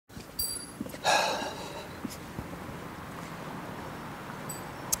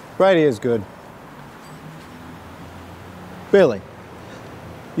Right here is good. Billy,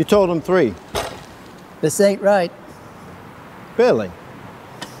 you told him 3. This ain't right. Billy.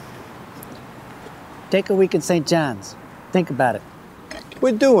 Take a week in St. John's. Think about it.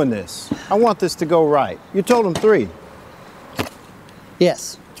 We're doing this. I want this to go right. You told him 3.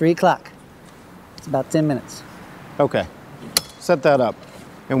 Yes, 3 o'clock. It's about 10 minutes. Okay. Set that up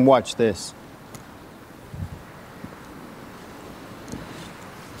and watch this.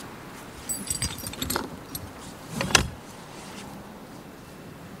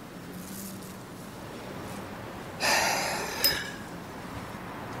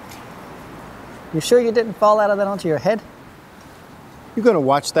 You sure you didn't fall out of that onto your head? You gonna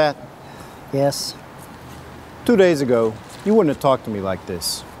watch that? Yes. 2 days ago, you wouldn't have talked to me like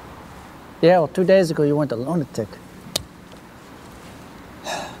this. Yeah, well, 2 days ago you weren't a lunatic.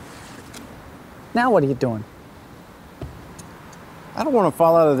 Now what are you doing? I don't want to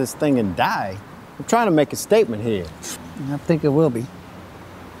fall out of this thing and die. I'm trying to make a statement here. I think it will be.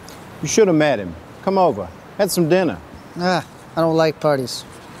 You should have met him. Come over. Had some dinner. I don't like parties.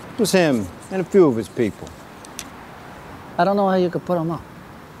 It was him and a few of his people. I don't know how you could put them up.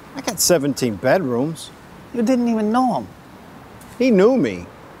 I got 17 bedrooms. You didn't even know him. He knew me,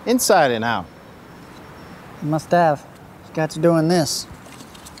 inside and out. You must have. He's got you doing this.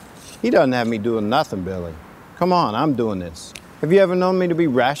 He doesn't have me doing nothing, Billy. Come on, I'm doing this. Have you ever known me to be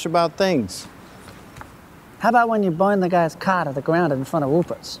rash about things? How about when you burned the guy's car to the ground in front of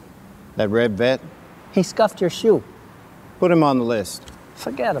Rupert's? That red vet? He scuffed your shoe. Put him on the list.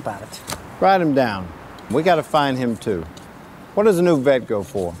 Forget about it. Write him down. We gotta find him too. What does a new vet go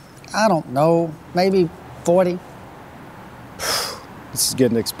for? I don't know. Maybe 40. This is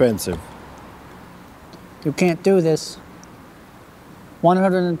getting expensive. You can't do this.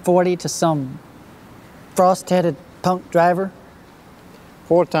 140 to some frost-headed punk driver?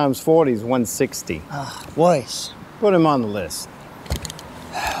 4 times 40 is 160. Worse. Put him on the list.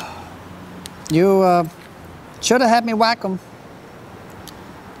 You should have had me whack him.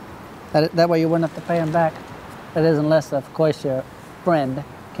 That way you wouldn't have to pay him back. That is, unless, of course, your friend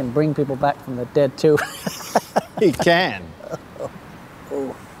can bring people back from the dead, too. He can.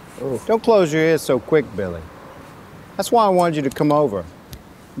 Don't close your ears so quick, Billy. That's why I wanted you to come over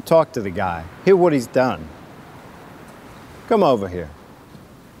and talk to the guy, hear what he's done. Come over here.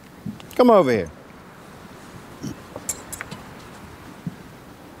 Come over here.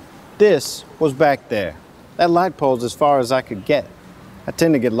 This was back there. That light pole's as far as I could get. I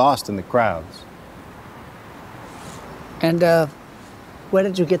tend to get lost in the crowds. And, where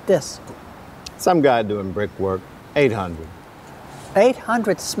did you get this? Some guy doing brickwork, 800.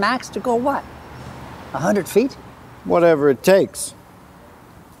 800 smacks to go what? 100 feet? Whatever it takes.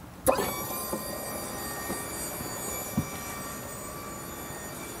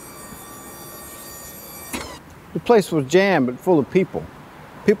 The place was jammed but full of people.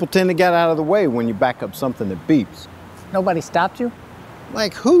 People tend to get out of the way when you back up something that beeps. Nobody stopped you?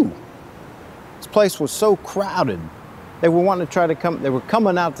 Like who? This place was so crowded. They were wanting to try to come, they were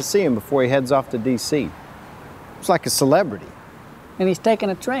coming out to see him before he heads off to DC. It's like a celebrity. And he's taking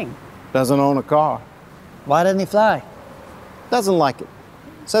a train. Doesn't own a car. Why didn't he fly? Doesn't like it.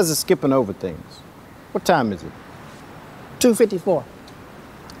 Says it's skipping over things. What time is it? 2:54.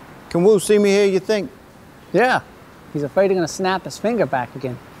 Can Wu see me here, you think? Yeah. He's afraid he's gonna snap his finger back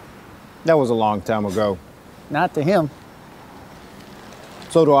again. That was a long time ago. Not to him.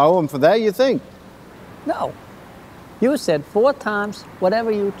 So do I owe him for that, you think? No. You said 4 times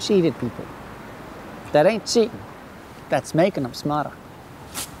whatever you cheated people. That ain't cheating. That's making them smarter.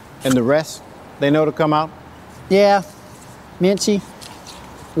 And the rest? They know to come out? Yeah. Minchie,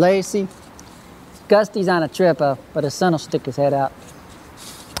 Lacey. Gusty's on a trip, but his son will stick his head out.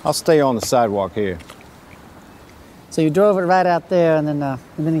 I'll stay on the sidewalk here. So you drove it right out there, and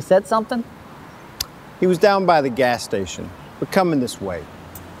then he said something? He was down by the gas station, but coming this way.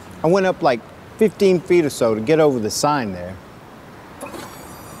 I went up like 15 feet or so to get over the sign there.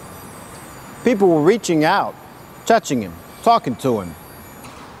 People were reaching out, touching him, talking to him.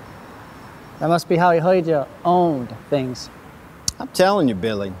 That must be how he heard you owned things. I'm telling you,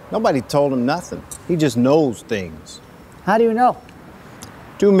 Billy, nobody told him nothing. He just knows things. How do you know?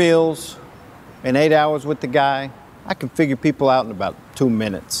 2 meals and 8 hours with the guy. I can figure people out in about 2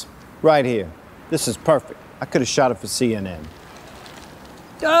 minutes. Right here. This is perfect. I could have shot it for CNN.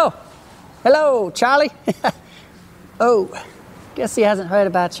 Oh, hello, Charlie. Oh, guess he hasn't heard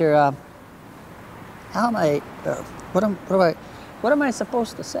about your, how am I, what am I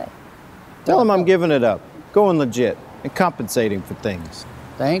supposed to say? Tell him I'm giving it up, going legit, and compensating for things.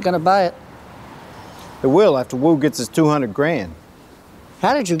 They ain't gonna buy it. It will after Wu gets his 200 grand.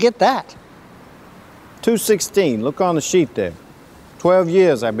 How did you get that? 216, look on the sheet there. 12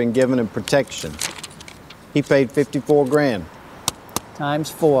 years I've been giving him protection. He paid 54 grand. Times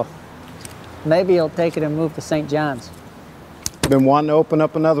 4. Maybe he'll take it and move to St. John's. Been wanting to open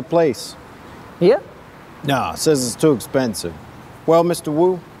up another place. Yeah? No, says it's too expensive. Well, Mr.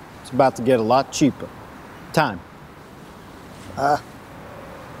 Wu, it's about to get a lot cheaper. Time.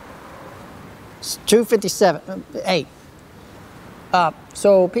 It's 2:57. Hey.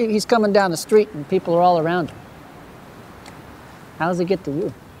 So he's coming down the street and people are all around him. How does he get to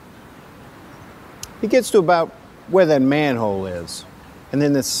you? He gets to about where that manhole is. And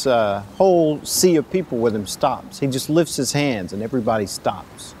then this whole sea of people with him stops. He just lifts his hands and everybody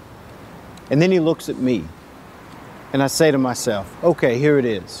stops. And then he looks at me. And I say to myself, okay, here it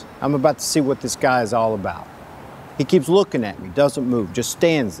is. I'm about to see what this guy is all about. He keeps looking at me, doesn't move, just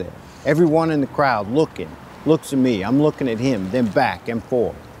stands there. Everyone in the crowd looking, looks at me. I'm looking at him, then back and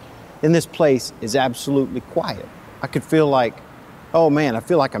forth. And this place is absolutely quiet. I could feel like, oh man, I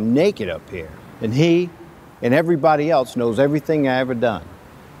feel like I'm naked up here. And he and everybody else knows everything I ever done.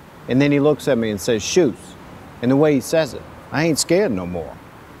 And then he looks at me and says, Shoes. And the way he says it, I ain't scared no more.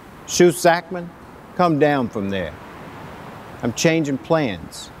 Shoes Sackman, come down from there. I'm changing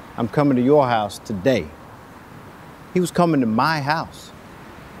plans. I'm coming to your house today. He was coming to my house.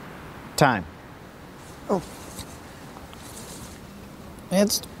 Time. Oh.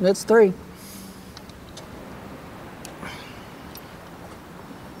 It's 3.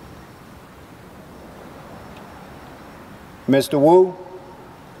 Mr. Wu,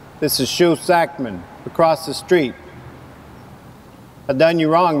 this is Shu Sackman, across the street. I done you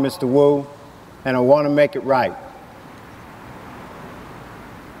wrong, Mr. Wu, and I want to make it right.